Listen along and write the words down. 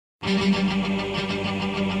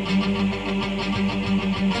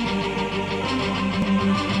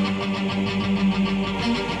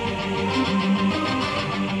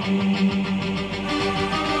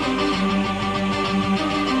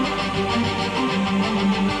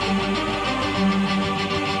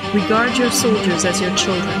Regard your soldiers as your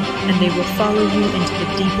children, and they will follow you into the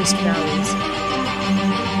deepest valleys.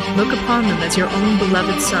 Look upon them as your own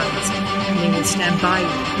beloved sons, and they will stand by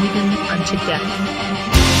you even unto death.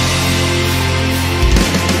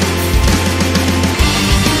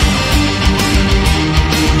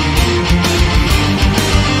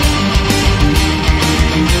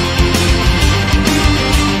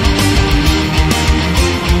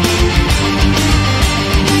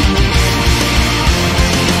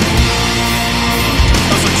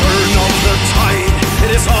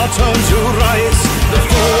 Turn to rise, the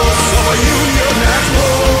force of a union at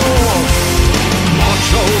war. March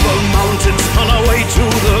over mountains on our way to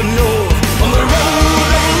the north, on the road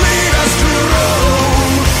that will lead us to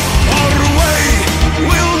Rome. Our way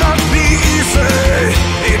will not be easy,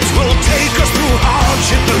 it will take us through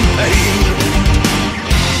hardship and pain.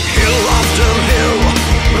 Hill after hill,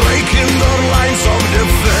 breaking the lines of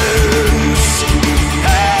defense.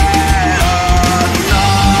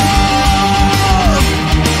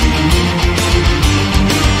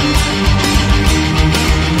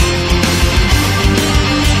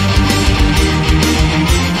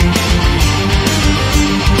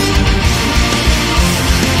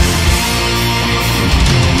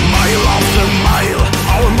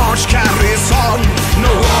 March carries on,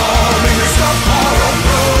 no warning is the far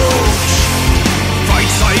approach.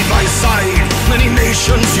 Fight side by side, many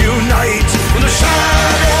nations unite.